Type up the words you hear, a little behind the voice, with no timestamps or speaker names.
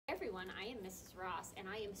everyone. I am Mrs. Ross, and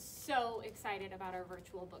I am so excited about our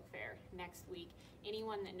virtual book fair next week.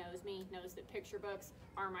 Anyone that knows me knows that picture books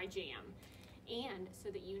are my jam. And so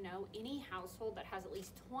that you know, any household that has at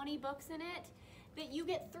least 20 books in it, that you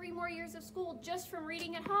get 3 more years of school just from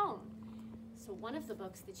reading at home. So one of the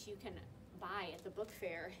books that you can buy at the book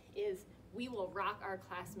fair is We Will Rock Our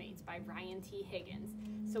Classmates by Ryan T. Higgins.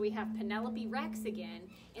 So we have Penelope Rex again,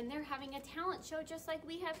 and they're having a talent show just like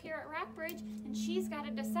we have here at Rockbridge, and she's got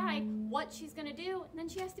to decide what she's going to do, and then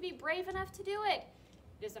she has to be brave enough to do it.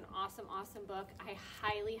 It is an awesome, awesome book. I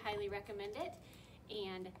highly, highly recommend it.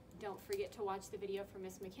 And don't forget to watch the video from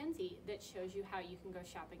Miss Mackenzie that shows you how you can go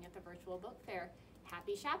shopping at the virtual book fair.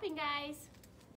 Happy shopping, guys!